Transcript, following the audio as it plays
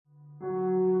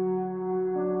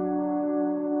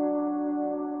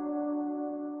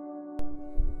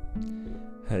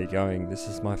How you going? This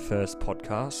is my first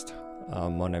podcast.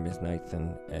 My name is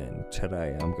Nathan, and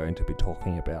today I'm going to be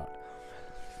talking about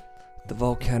the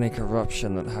volcanic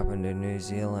eruption that happened in New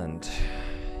Zealand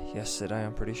yesterday,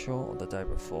 I'm pretty sure, or the day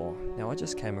before. Now, I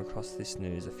just came across this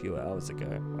news a few hours ago.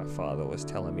 My father was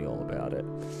telling me all about it.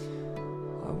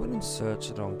 I went and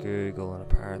searched it on Google, and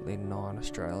apparently 9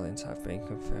 Australians have been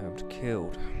confirmed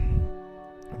killed.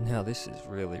 Now, this is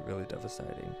really, really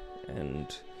devastating,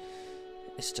 and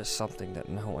it's just something that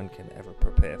no one can ever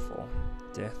prepare for.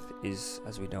 Death is,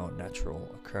 as we know, a natural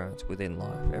occurrence within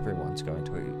life. Everyone's going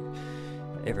to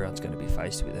be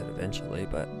faced with it eventually,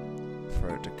 but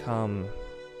for it to come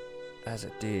as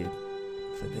it did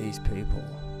for these people,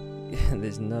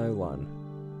 there's no one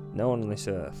on this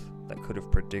earth that could have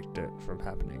predicted it from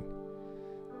happening.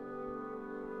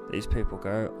 These people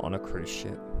go on a cruise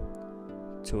ship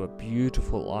to a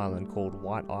beautiful island called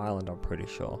White Island, I'm pretty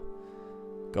sure.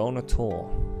 Go on a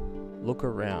tour, look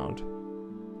around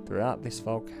throughout this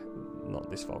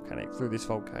through this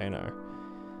volcano,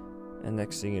 and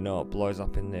next thing you know, it blows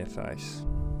up in their face.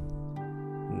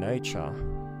 Nature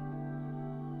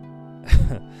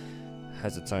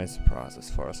has its own surprises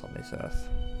for us on this earth,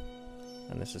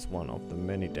 and this is one of the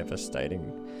many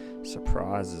devastating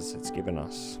surprises it's given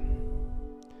us.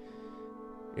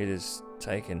 It has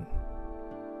taken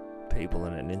people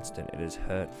in an instant. It has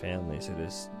hurt families. It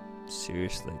has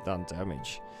seriously done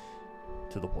damage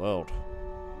to the world,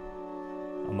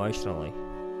 emotionally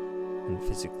and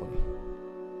physically.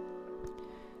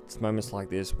 It's moments like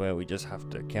this where we just have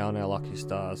to count our lucky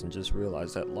stars and just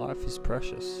realize that life is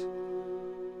precious.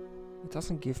 It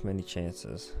doesn't give many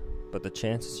chances, but the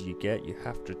chances you get, you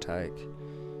have to take.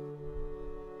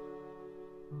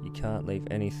 You can't leave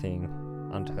anything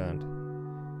unturned.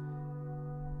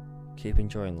 Keep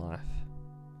enjoying life,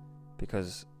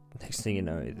 because next thing you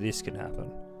know, this can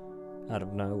happen out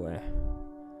of nowhere.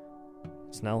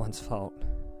 It's no one's fault.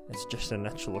 It's just a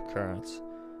natural occurrence.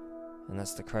 And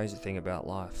that's the crazy thing about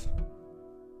life.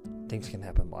 Things can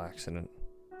happen by accident,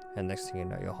 and next thing you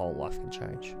know, your whole life can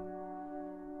change.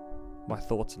 My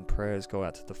thoughts and prayers go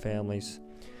out to the families,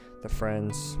 the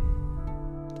friends,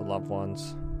 the loved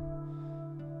ones.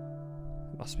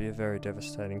 It must be a very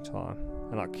devastating time,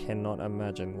 and I cannot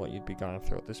imagine what you'd be going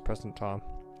through at this present time.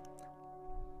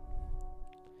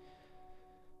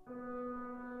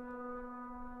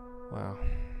 Wow,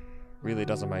 really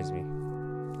does amaze me.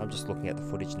 I'm just looking at the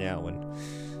footage now,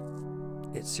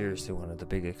 and it's seriously one of the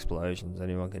big explosions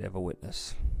anyone could ever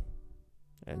witness.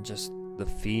 And just the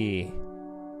fear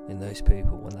in those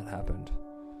people when that happened,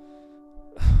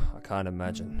 I can't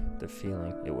imagine the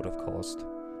feeling it would have caused.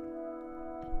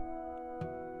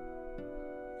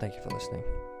 Thank you for listening.